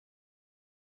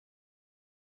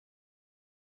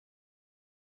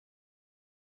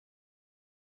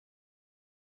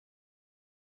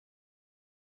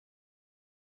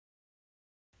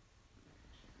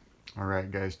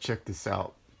Alright guys, check this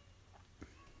out.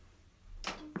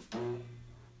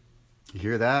 You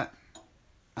hear that?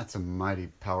 That's a mighty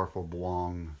powerful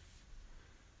blong.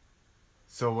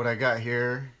 So what I got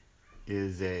here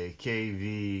is a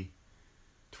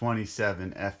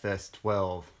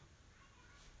KV-27FS12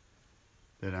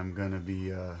 that I'm gonna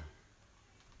be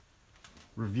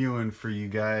reviewing for you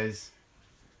guys.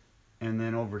 And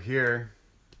then over here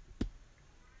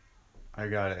I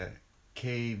got a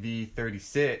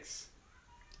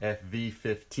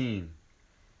KV-36FV15,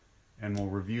 and we'll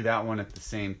review that one at the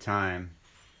same time.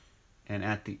 And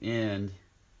at the end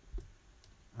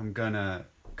I'm gonna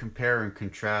compare and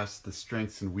contrast the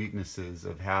strengths and weaknesses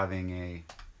of having a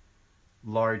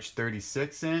large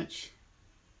 36-inch.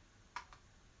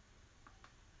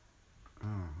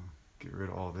 Get rid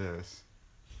of all this.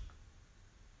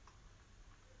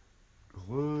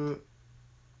 What?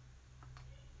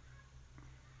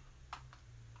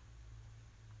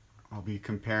 I'll be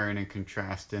comparing and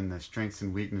contrasting the strengths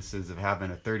and weaknesses of having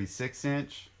a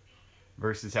 36-inch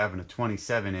versus having a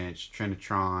 27-inch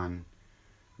Trinitron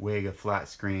Wega flat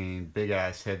screen, big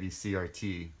ass heavy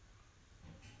CRT.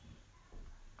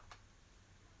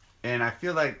 And I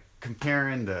feel like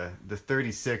comparing the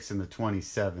 36 and the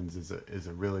 27s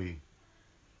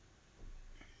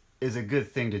is a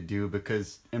good thing to do,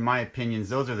 because in my opinions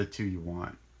those are the two you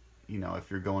want. You know,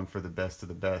 if you're going for the best of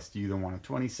the best, you either want a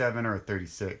 27 or a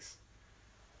 36.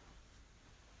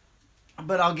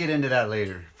 But I'll get into that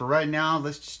later. For right now,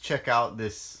 let's just check out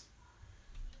this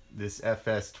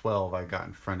FS12 I got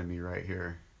in front of me right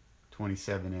here,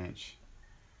 27-inch.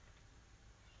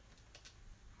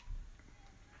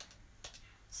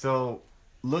 So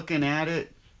looking at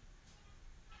it,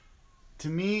 to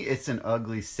me it's an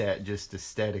ugly set just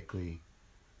aesthetically.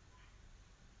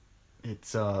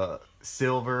 It's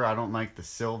silver. I don't like the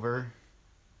silver.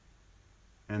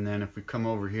 And then if we come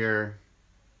over here,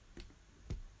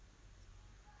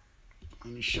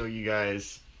 let me show you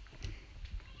guys.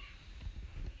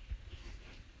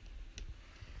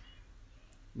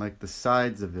 Like the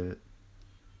sides of it,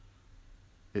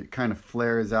 it kind of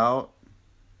flares out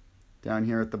down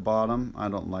here at the bottom. I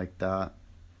don't like that.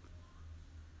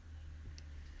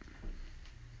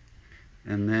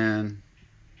 And then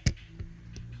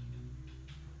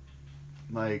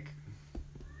like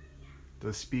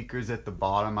the speakers at the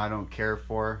bottom I don't care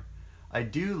for. I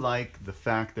do like the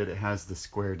fact that it has the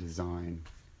square design.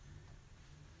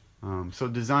 So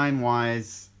design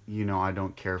wise, you know, I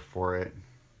don't care for it.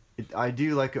 I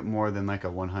do like it more than like a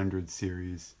 100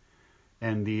 series.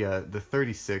 And the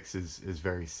 36 is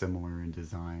very similar in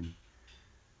design.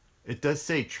 It does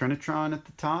say Trinitron at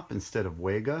the top instead of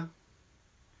Wega.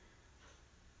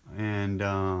 And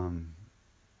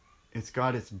it's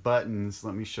got its buttons.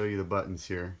 Let me show you the buttons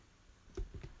here.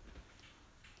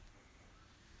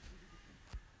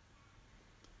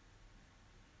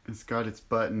 It's got its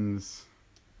buttons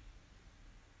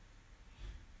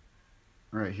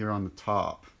right here on the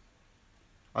top.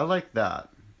 I like that.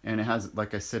 And it has,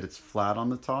 like I said, it's flat on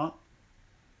the top.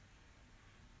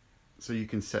 So you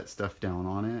can set stuff down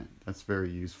on it. That's very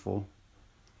useful.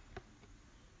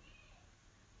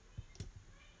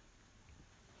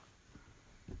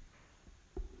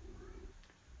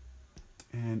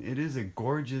 And it is a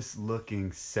gorgeous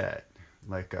looking set.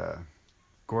 Like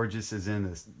gorgeous is in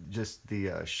this, just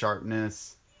the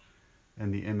sharpness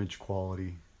and the image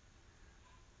quality.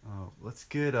 Let's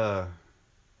get a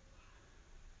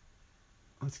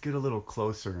little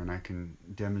closer and I can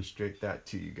demonstrate that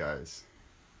to you guys.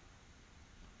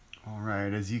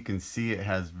 Alright, as you can see, it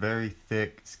has very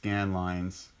thick scan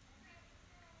lines.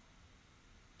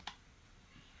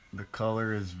 The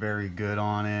color is very good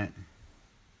on it.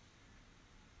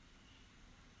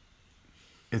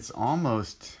 It's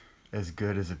almost as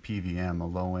good as a PVM, a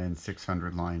low-end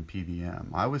 600 line PVM.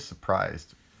 I was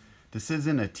surprised. This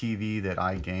isn't a TV that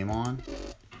I game on.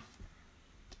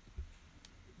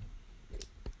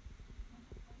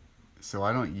 So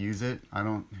I don't use it.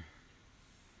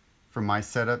 For my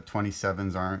setup,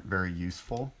 27s aren't very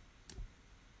useful.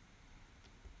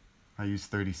 I use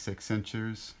 36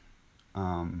 inches.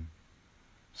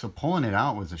 So pulling it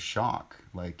out was a shock.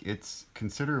 Like, it's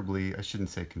considerably, I shouldn't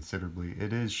say considerably,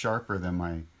 it is sharper than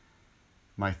my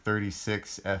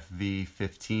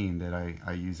 36FV15 that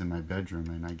I use in my bedroom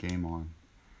and I game on.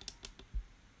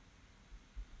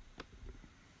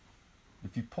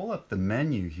 If you pull up the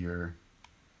menu here,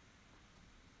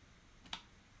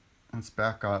 let's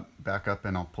back up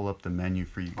and I'll pull up the menu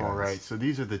for you guys. Alright, so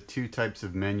these are the two types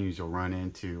of menus you'll run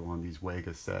into on these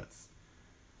Wega sets.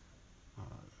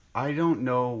 I don't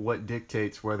know what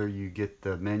dictates whether you get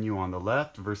the menu on the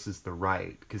left versus the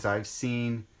right, because I've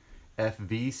seen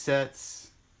FV sets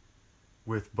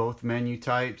with both menu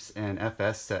types and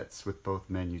FS sets with both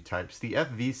menu types. The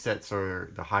FV sets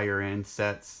are the higher end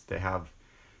sets. They have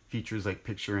features like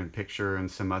picture-in-picture and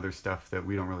some other stuff that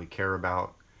we don't really care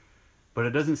about. But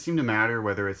it doesn't seem to matter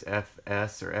whether it's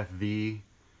FS or FV.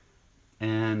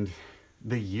 And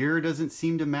the year doesn't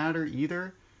seem to matter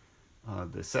either.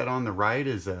 The set on the right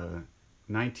is a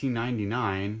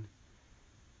 1999.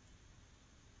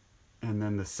 And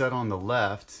then the set on the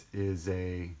left is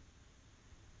a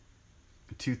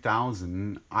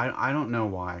 2000. I don't know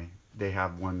why they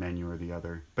have one menu or the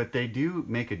other, but they do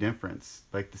make a difference.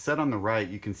 Like the set on the right,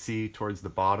 you can see towards the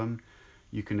bottom,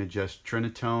 you can adjust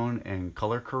Trinitron and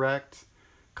color correct.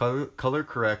 Color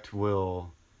correct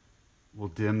will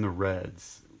dim the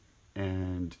reds,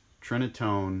 and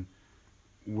Trinitron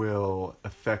will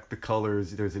affect the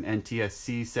colors. There's an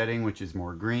NTSC setting, which is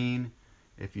more green.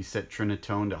 If you set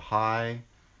Trinitron to high,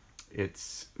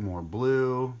 it's more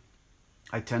blue.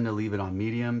 I tend to leave it on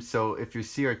medium. So if your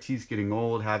CRT's getting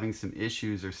old, having some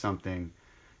issues or something,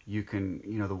 you can,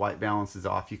 the white balance is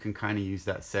off, you can kind of use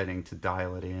that setting to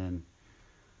dial it in.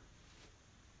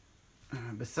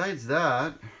 Besides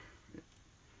that,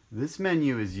 this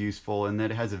menu is useful in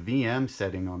that it has a VM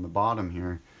setting on the bottom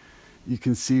here. You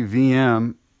can see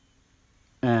VM,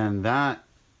 and that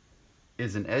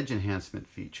is an edge enhancement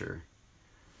feature.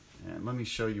 And let me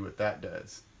show you what that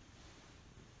does.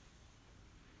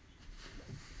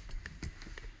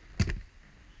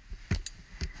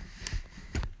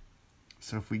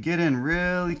 So if we get in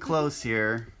really close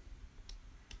here,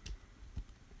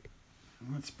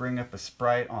 let's bring up a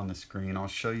sprite on the screen. I'll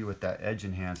show you what that edge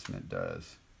enhancement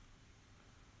does.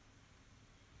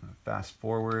 Fast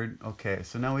forward. Okay,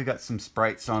 so now we got some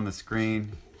sprites on the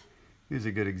screen. Here's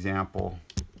a good example.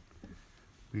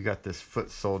 We got this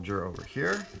foot soldier over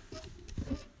here.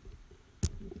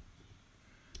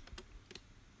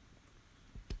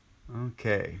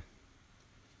 Okay,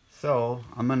 so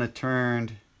I'm gonna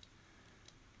turn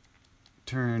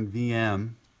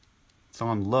VM. It's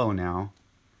on low now.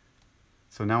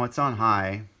 So now it's on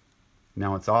high.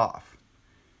 Now it's off.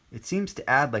 It seems to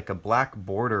add like a black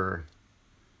border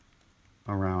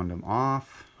around them.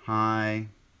 Off, high,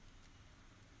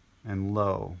 and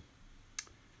low.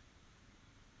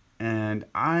 And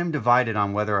I'm divided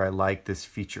on whether I like this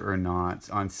feature or not.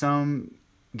 On some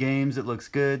games it looks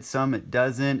good, some it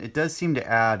doesn't. It does seem to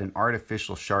add an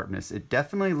artificial sharpness. It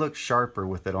definitely looks sharper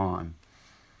with it on,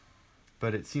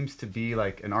 but it seems to be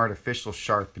like an artificial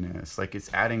sharpness, like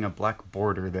it's adding a black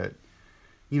border that,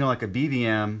 like a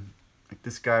BVM, like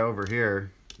this guy over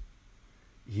here,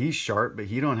 he's sharp, but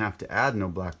he don't have to add no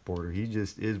black border. He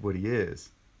just is what he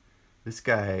is. This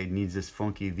guy needs this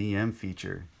funky VM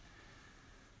feature.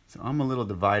 So I'm a little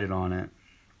divided on it.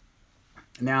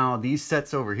 Now these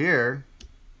sets over here,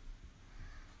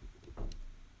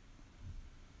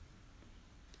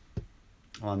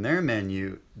 on their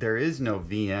menu, there is no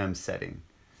VM setting.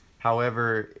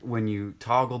 However, when you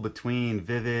toggle between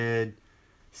vivid,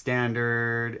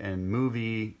 standard, and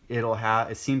movie,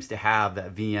 it seems to have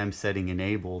that VM setting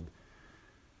enabled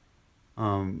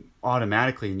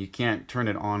automatically, and you can't turn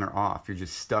it on or off. You're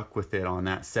just stuck with it on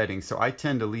that setting. So I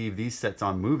tend to leave these sets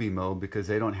on movie mode because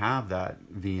they don't have that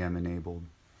VM enabled.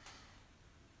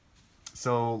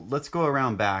 So let's go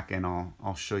around back and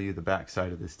I'll show you the back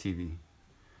side of this TV.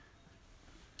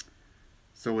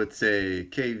 So it's a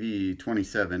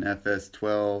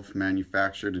KV-27FS12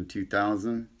 manufactured in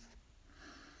 2000.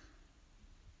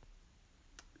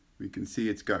 We can see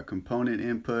it's got component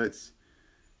inputs,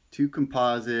 2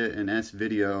 composite and S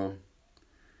video,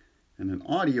 and an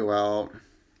audio out,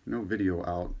 no video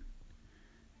out,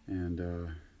 and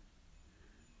a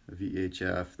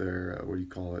VHF there, what do you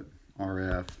call it,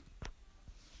 RF.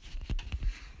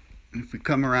 If we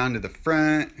come around to the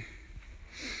front,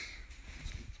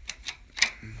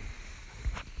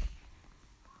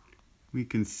 we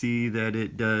can see that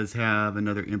it does have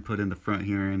another input in the front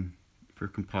here and for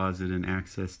composite and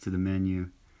access to the menu.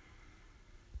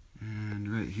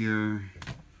 And right here,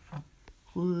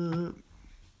 you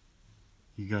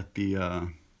got the, I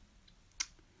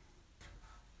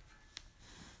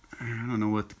don't know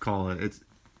what to call it.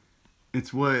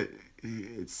 It's what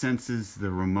it senses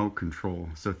the remote control.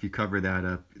 So if you cover that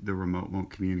up, the remote won't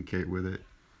communicate with it,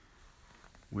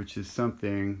 which is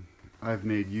something I've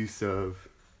made use of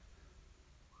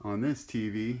on this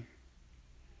TV.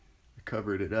 I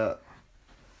covered it up.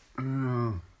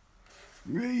 Oh,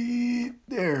 right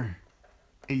there.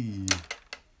 Hey.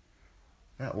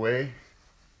 That way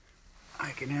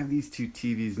I can have these two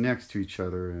TVs next to each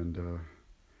other and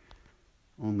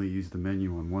only use the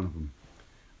menu on one of them.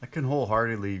 I can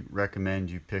wholeheartedly recommend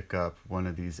you pick up one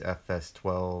of these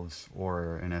FS12s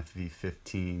or an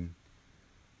FV15.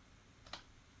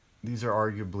 These are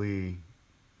arguably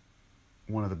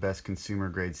one of the best consumer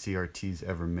grade CRTs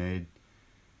ever made.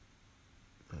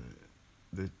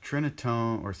 The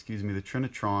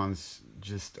Trinitrons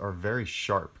just are very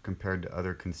sharp compared to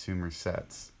other consumer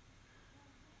sets.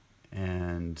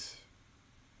 And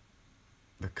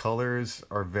the colors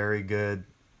are very good.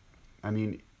 I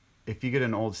mean, if you get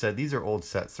an old set, these are old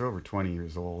sets, they're over 20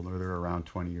 years old, or they're around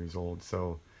 20 years old.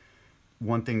 So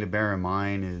one thing to bear in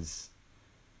mind is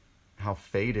how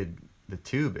faded the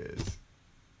tube is.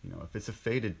 You know, if it's a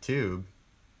faded tube,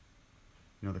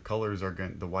 you know, the colors are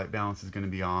going, the white balance is going to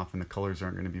be off, and the colors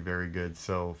aren't going to be very good.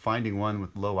 So finding one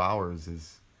with low hours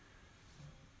is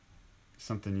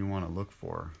something you want to look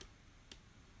for.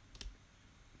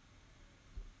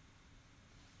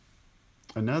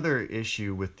 Another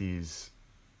issue with these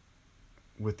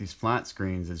flat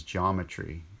screens is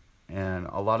geometry, and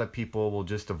a lot of people will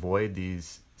just avoid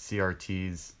these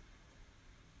CRTs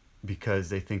because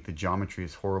they think the geometry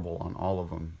is horrible on all of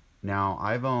them. Now,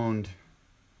 I've owned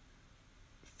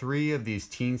 3 of these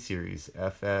teen series,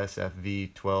 FS,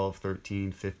 FV, 12,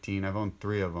 13, 15. I've owned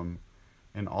 3 of them,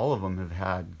 and all of them have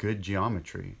had good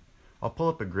geometry. I'll pull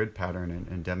up a grid pattern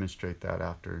and demonstrate that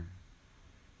after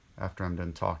I'm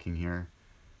done talking here.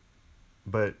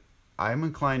 But I'm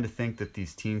inclined to think that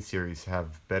these teen series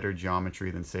have better geometry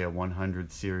than, say, a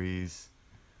 100 series,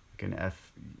 like an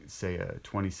say a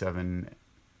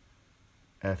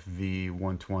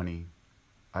 27FV120.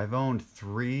 I've owned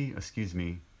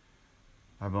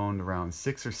I've owned around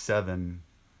 6 or 7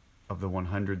 of the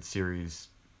 100 series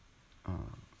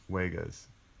Wegas,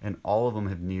 and all of them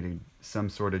have needed some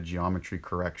sort of geometry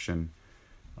correction.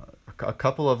 A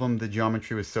couple of them, the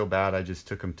geometry was so bad I just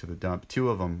took them to the dump. 2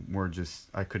 of them were just,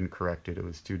 I couldn't correct it. It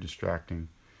was too distracting.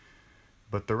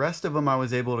 But the rest of them I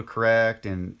was able to correct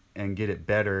and get it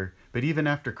better. But even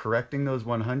after correcting those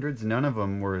 100s, none of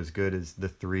them were as good as the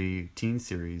 3 teen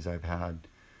series I've had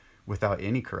without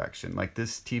any correction. Like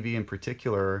this TV in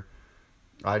particular,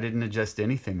 I didn't adjust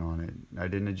anything on it. I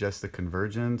didn't adjust the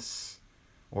convergence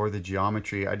or the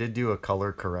geometry. I did do a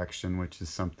color correction, which is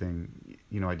something,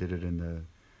 you know, I did it in the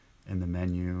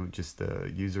menu, just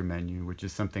the user menu, which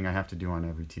is something I have to do on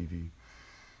every TV.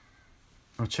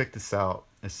 Oh, check this out.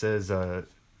 It says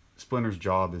Splinter's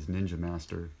job is Ninja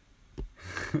Master.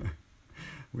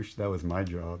 Wish that was my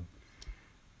job.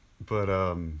 But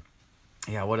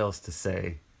yeah, what else to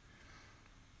say?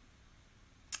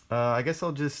 I guess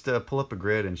I'll just pull up a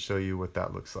grid and show you what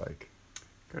that looks like.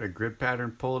 Got a grid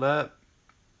pattern pulled up.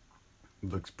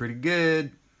 Looks pretty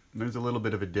good. There's a little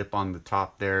bit of a dip on the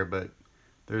top there, but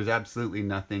there's absolutely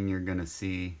nothing you're gonna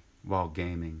see while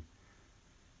gaming.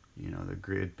 You know, the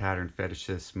grid pattern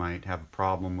fetishists might have a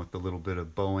problem with a little bit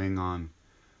of bowing on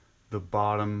the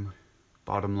bottom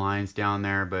lines down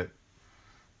there, but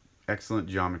excellent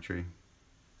geometry.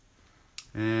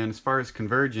 And as far as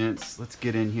convergence, let's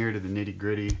get in here to the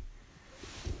nitty-gritty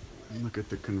and look at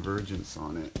the convergence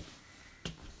on it.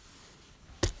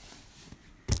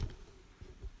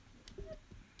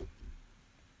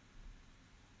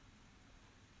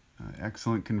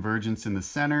 Excellent convergence in the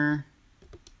center.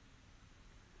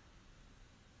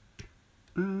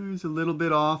 There's a little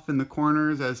bit off in the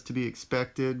corners, as to be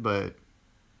expected, but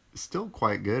still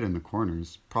quite good in the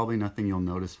corners. Probably nothing you'll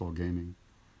notice while gaming.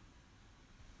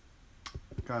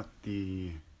 Got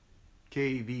the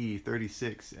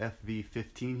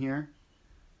KV-36FV15 here.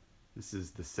 This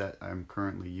is the set I'm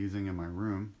currently using in my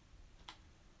room.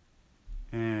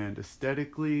 And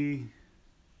aesthetically,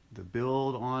 the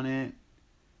build on it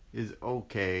is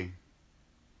okay.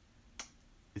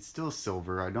 It's still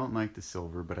silver. I don't like the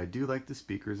silver, but I do like the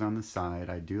speakers on the side.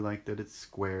 I do like that it's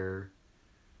square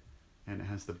and it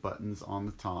has the buttons on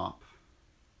the top.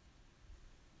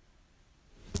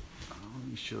 Let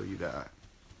me show you that.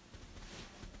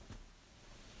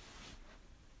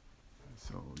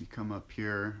 So you come up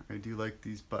here. I do like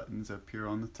these buttons up here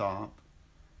on the top,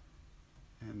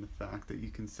 and the fact that you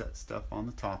can set stuff on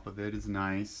the top of it is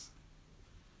nice.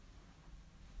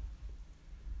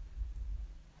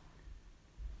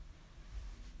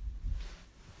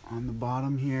 On the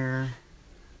bottom here,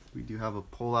 we do have a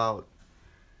pull-out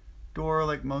door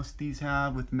like most of these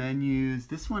have with menus.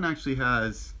 This one actually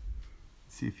has,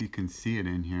 let's see if you can see it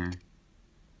in here.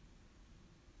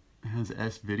 It has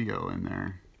S-Video in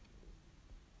there,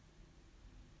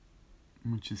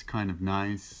 which is kind of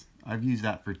nice. I've used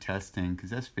that for testing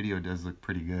because S-Video does look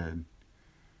pretty good.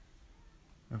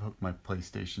 I've hooked my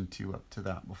PlayStation 2 up to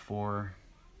that before.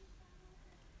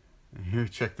 And here,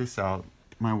 check this out.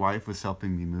 My wife was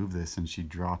helping me move this and she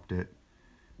dropped it.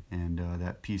 and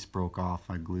that piece broke off.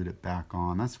 I glued it back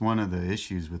on. That's one of the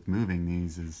issues with moving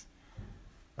these is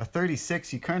a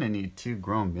 36, you kind of need two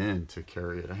grown men to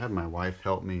carry it. I had my wife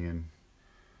help me, and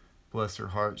bless her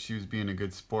heart, she was being a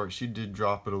good sport. She did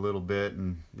drop it a little bit,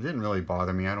 and it didn't really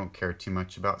bother me. I don't care too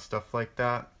much about stuff like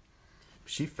that.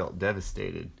 She felt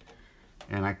devastated,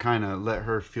 and I kind of let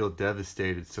her feel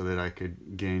devastated so that I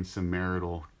could gain some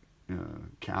marital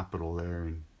capital there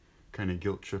and kind of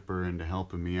guilt trip her into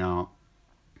helping me out.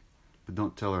 But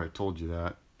don't tell her I told you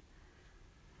that.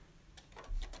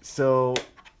 So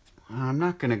I'm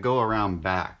not going to go around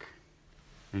back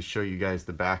and show you guys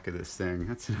the back of this thing.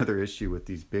 That's another issue with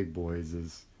these big boys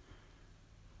is,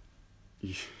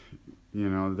 you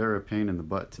know, they're a pain in the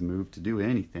butt to move, to do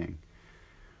anything.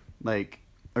 Like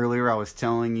earlier I was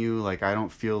telling you, like I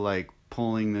don't feel like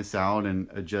pulling this out and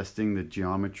adjusting the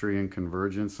geometry and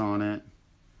convergence on it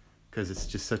because it's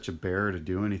just such a bear to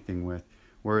do anything with.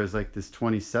 Whereas like this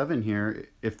 27 here,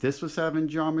 if this was having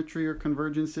geometry or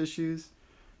convergence issues,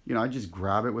 you know, I just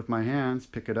grab it with my hands,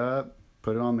 pick it up,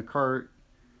 put it on the cart,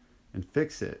 and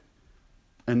fix it.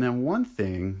 And then one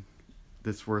thing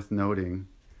that's worth noting,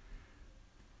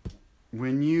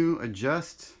 when you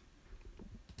adjust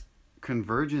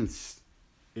convergence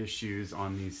issues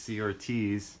on these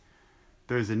CRTs,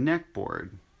 there's a neck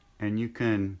board, and you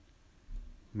can,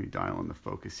 let me dial in the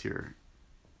focus here.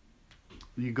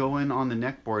 You go in on the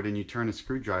neck board and you turn a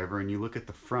screwdriver and you look at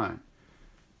the front.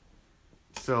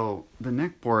 So the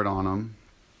neck board on them,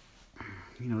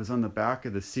 you know, is on the back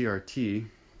of the CRT.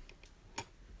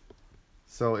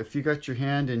 So if you got your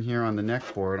hand in here on the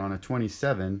neck board on a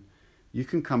 27, you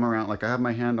can come around, like I have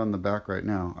my hand on the back right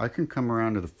now. I can come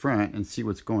around to the front and see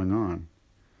what's going on.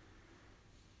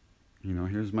 You know,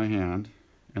 here's my hand,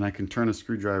 and I can turn a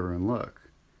screwdriver and look.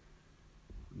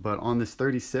 But on this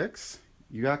 36,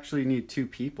 you actually need two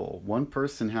people. One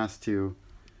person has to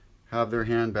have their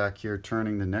hand back here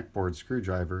turning the neckboard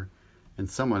screwdriver, and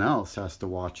someone else has to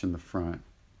watch in the front,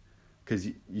 because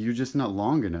you're just not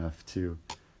long enough to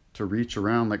reach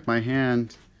around. Like my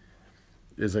hand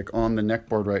is like on the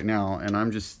neckboard right now, and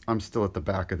I'm still at the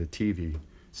back of the TV.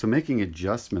 So making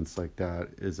adjustments like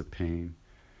that is a pain.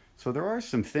 So there are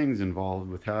some things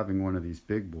involved with having one of these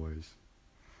big boys.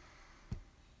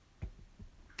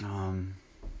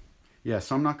 Yeah,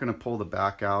 so I'm not going to pull the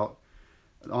back out.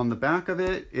 On the back of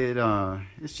it,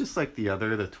 it's just like the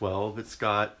other, the 12. It's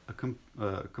got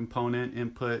a component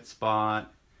input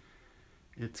spot.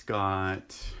 It's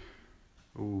got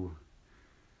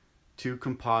two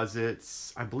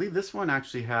composites. I believe this one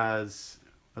actually has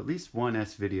at least one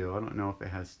S-video. I don't know if it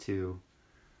has two.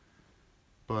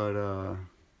 But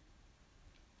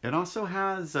it also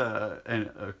has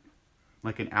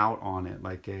like an out on it,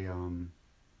 like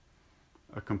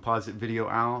a composite video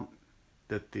out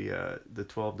that the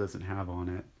 12 doesn't have on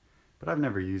it. But I've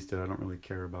never used it. I don't really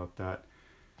care about that.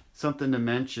 Something to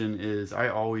mention is I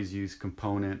always use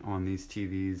component on these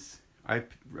TVs. I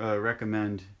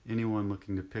recommend anyone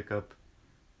looking to pick up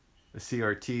a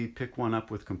CRT, pick one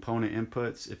up with component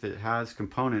inputs. If it has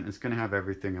component, it's going to have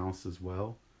everything else as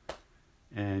well.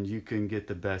 And you can get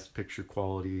the best picture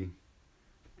quality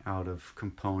out of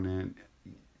component.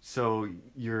 So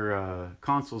your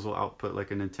consoles will output,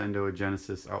 like a Nintendo, a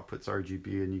Genesis outputs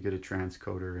RGB, and you get a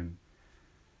transcoder, and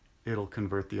it'll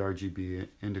convert the RGB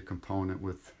into component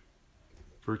with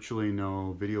virtually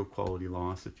no video quality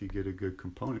loss if you get a good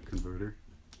component converter.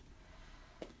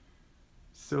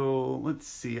 So let's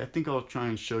see, I think I'll try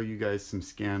and show you guys some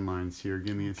scan lines here.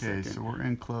 Give me a second. Okay, so we're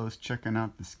in close, checking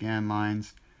out the scan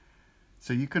lines.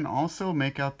 So you can also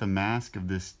make out the mask of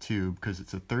this tube because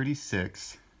it's a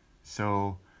 36.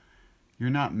 So you're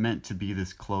not meant to be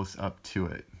this close up to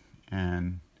it.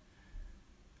 And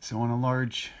so on a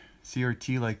large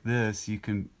CRT like this, you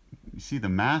can see the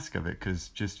mask of it because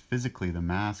just physically the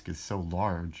mask is so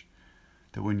large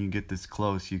that when you get this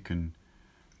close,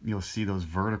 you'll see those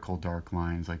vertical dark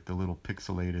lines, like the little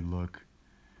pixelated look.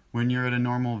 When you're at a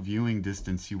normal viewing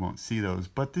distance, you won't see those.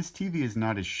 But this TV is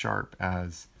not as sharp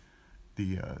as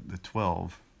the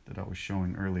 12 that I was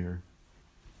showing earlier.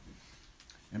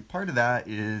 And part of that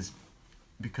is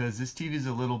because this TV is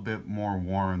a little bit more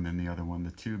worn than the other one.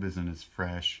 The tube isn't as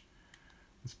fresh.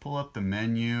 Let's pull up the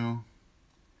menu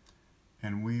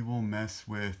and we will mess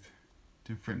with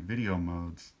different video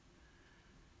modes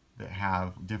that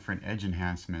have different edge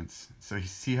enhancements. So you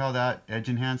see how that edge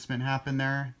enhancement happened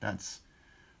there? That's,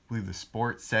 I believe, the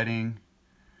sport setting.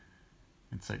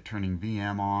 It's like turning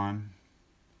VM on.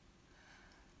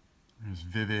 There's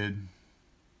vivid.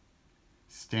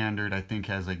 Standard, I think,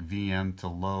 has like VM to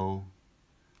low.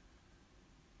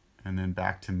 And then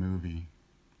back to movie.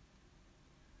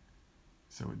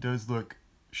 So it does look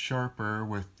sharper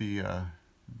with the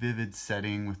vivid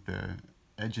setting with the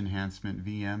edge enhancement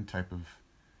VM type of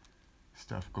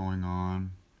stuff going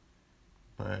on.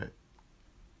 But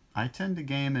I tend to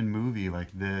game in movie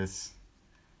like this,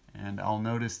 and I'll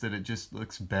notice that it just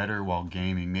looks better while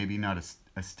gaming. Maybe not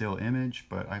a still image,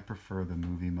 but I prefer the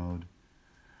movie mode.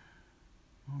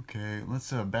 Okay,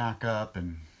 let's back up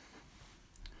and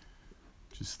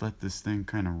just let this thing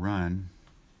kind of run.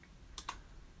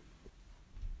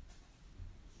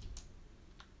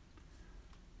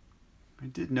 I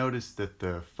did notice that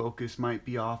the focus might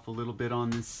be off a little bit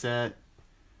on this set,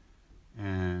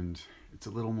 and it's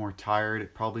a little more tired.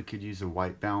 It probably could use a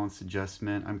white balance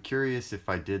adjustment. I'm curious if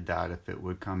I did that, if it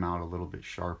would come out a little bit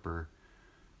sharper,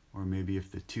 or maybe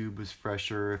if the tube was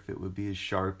fresher, if it would be as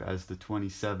sharp as the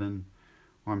 27.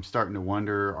 Or I'm starting to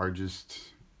wonder, are just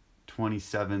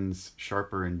 27s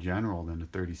sharper in general than the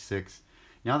 36?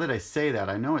 Now that I say that,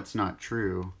 I know it's not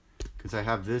true, because I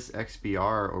have this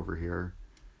XBR over here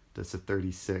that's a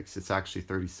 36. It's actually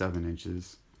 37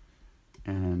 inches,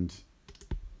 and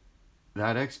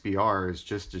that XBR is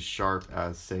just as sharp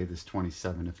as, say, this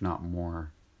 27, if not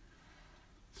more.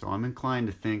 So I'm inclined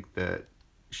to think that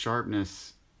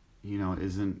sharpness, you know,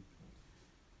 isn't,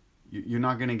 you're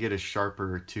not going to get a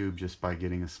sharper tube just by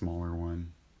getting a smaller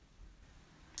one.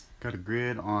 Got a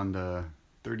grid on the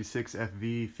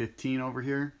 36FV15 over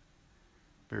here.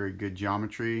 Very good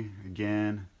geometry.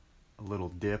 Again, a little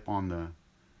dip on the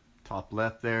top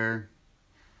left there.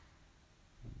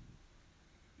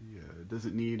 Yeah, it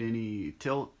doesn't need any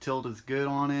tilt. Tilt is good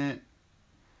on it.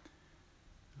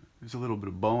 There's a little bit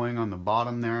of bowing on the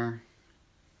bottom there.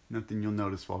 Nothing you'll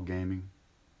notice while gaming.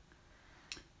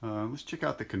 Let's check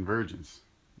out the convergence.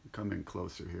 Come in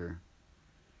closer here.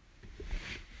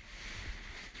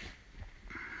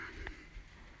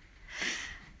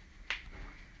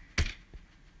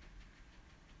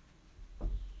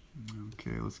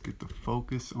 Okay, let's get the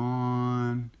focus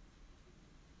on.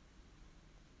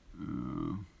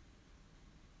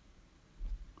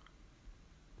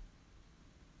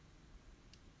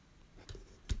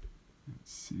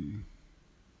 Let's see.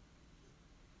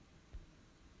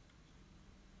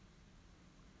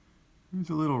 There's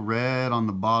a little red on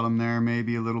the bottom there,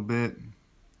 maybe a little bit.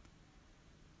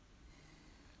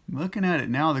 Looking at it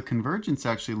now, the convergence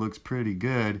actually looks pretty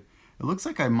good. It looks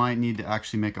like I might need to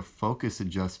actually make a focus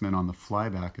adjustment on the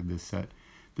flyback of this set.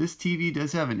 This TV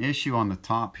does have an issue on the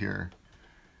top here.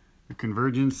 The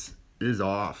convergence is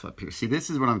off up here. See, this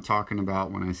is what I'm talking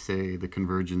about when I say the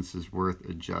convergence is worth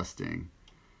adjusting.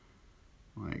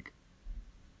 Like,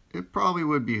 it probably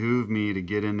would behoove me to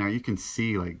get in there. You can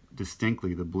see, like,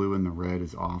 distinctly the blue and the red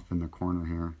is off in the corner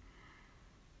here.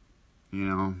 You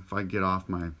know, if I get off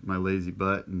my lazy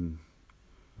butt and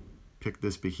pick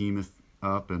this behemoth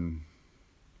up and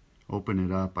open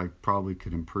it up, I probably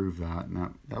could improve that,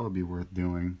 and that would be worth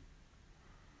doing.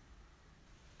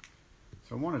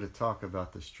 So I wanted to talk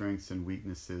about the strengths and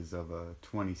weaknesses of a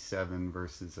 27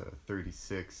 versus a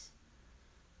 36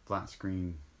 flat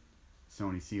screen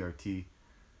Sony CRT.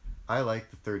 I like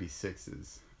the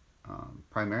 36s,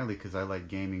 primarily because I like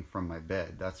gaming from my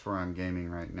bed. That's where I'm gaming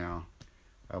right now.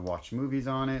 I watch movies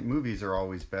on it. Movies are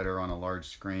always better on a large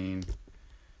screen.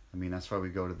 I mean, that's why we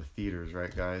go to the theaters,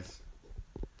 right, guys?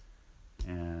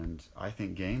 And I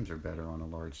think games are better on a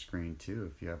large screen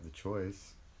too, if you have the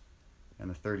choice. And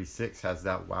the 36 has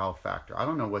that wow factor. I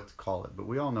don't know what to call it, but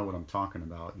we all know what I'm talking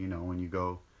about. You know, when you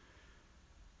go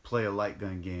play a light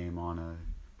gun game on a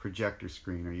projector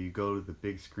screen, or you go to the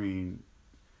big screen,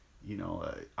 you know,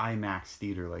 IMAX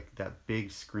theater, like that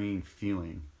big screen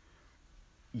feeling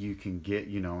you can get.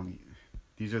 You know,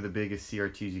 these are the biggest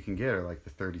CRTs you can get, are like the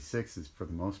 36s for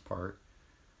the most part.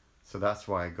 So that's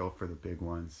why I go for the big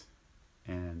ones.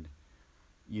 And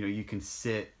you know, you can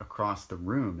sit across the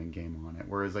room and game on it,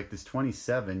 whereas like this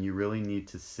 27, you really need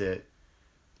to sit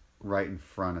right in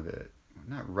front of it.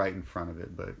 Not right in front of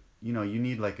it, but you know, you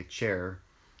need like a chair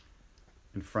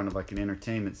in front of like an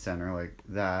entertainment center like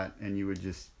that, and you would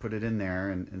just put it in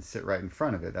there and sit right in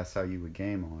front of it. That's how you would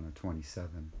game on a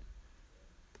 27.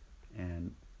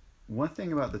 And one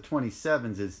thing about the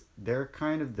 27s is they're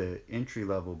kind of the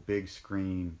entry-level big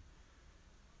screen.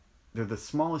 They're the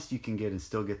smallest you can get and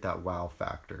still get that wow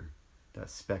factor, that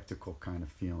spectacle kind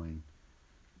of feeling.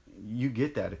 You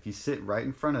get that if you sit right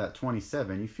in front of that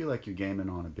 27. You feel like you're gaming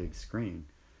on a big screen.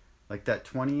 Like that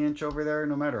 20-inch over there,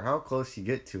 no matter how close you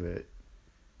get to it,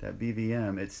 that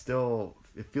BVM,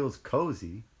 it feels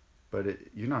cozy, but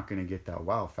you're not going to get that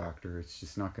wow factor. It's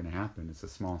just not going to happen. It's a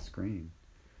small screen,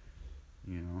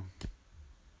 you know.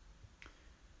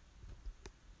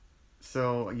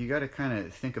 So you got to kind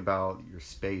of think about your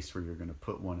space where you're going to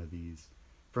put one of these.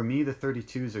 For me, the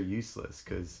 32s are useless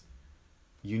because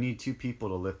you need two people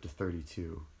to lift a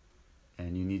 32,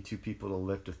 and you need two people to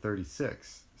lift a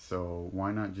 36. So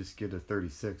why not just get a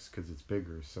 36 because it's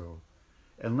bigger? So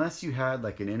unless you had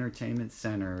like an entertainment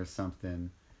center or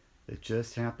something that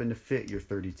just happened to fit your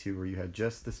 32, or you had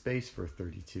just the space for a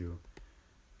 32,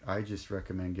 I just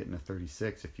recommend getting a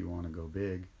 36 if you want to go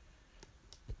big.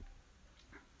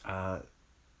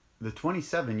 The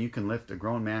 27, you can lift, a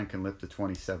grown man can lift a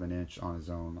 27 inch on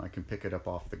his own. I can pick it up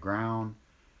off the ground,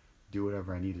 do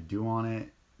whatever I need to do on it.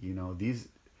 You know, these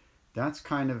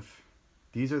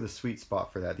are the sweet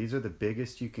spot for that. These are the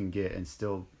biggest you can get, and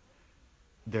still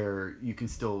you can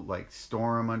still like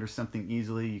store them under something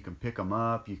easily. You can pick them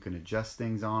up, you can adjust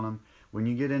things on them. When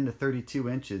you get into 32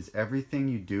 inches, everything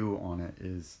you do on it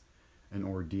is an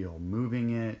ordeal.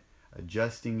 Moving it,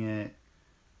 adjusting it,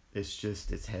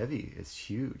 it's heavy, it's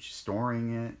huge.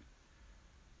 Storing it.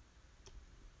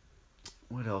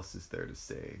 What else is there to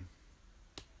say?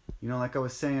 You know, like I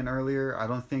was saying earlier, I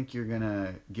don't think you're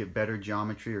gonna get better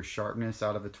geometry or sharpness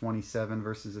out of a 27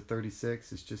 versus a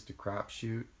 36. It's just a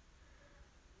crapshoot.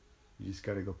 You just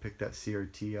gotta go pick that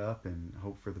CRT up and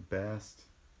hope for the best.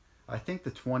 I think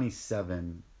the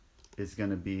 27 is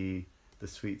gonna be the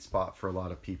sweet spot for a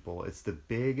lot of people. It's the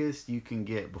biggest you can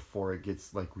get before it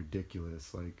gets like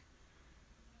ridiculous, like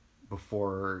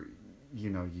before, you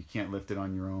know, you can't lift it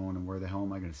on your own, and where the hell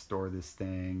am I going to store this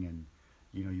thing, and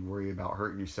you know, you worry about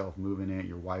hurting yourself moving it,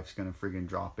 your wife's going to friggin'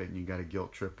 drop it and you got a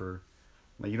guilt trip her.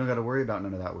 Like, you don't got to worry about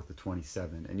none of that with the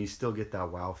 27, and you still get that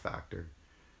wow factor.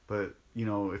 But you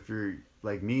know, if you're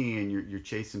like me and you're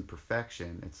chasing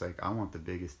perfection, it's like, I want the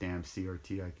biggest damn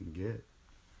CRT I can get.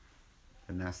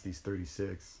 And that's these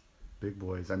 36 big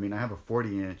boys. I mean, I have a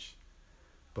 40 inch,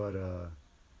 but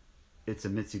it's a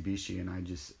Mitsubishi, and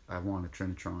I want a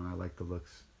Trinitron. I like the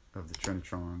looks of the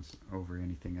Trinitrons over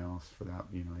anything else for that,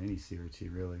 you know, any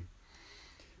CRT really.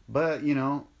 But you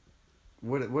know,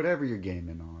 whatever you're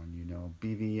gaming on, you know,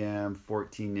 BVM,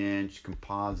 14 inch,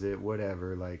 composite,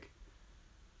 whatever, like,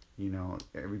 you know,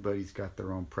 everybody's got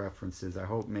their own preferences. I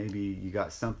hope maybe you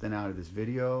got something out of this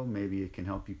video. Maybe it can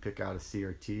help you pick out a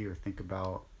CRT, or think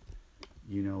about,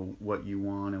 you know, what you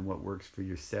want and what works for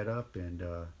your setup, and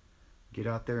get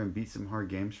out there and beat some hard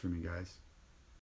games for me, guys.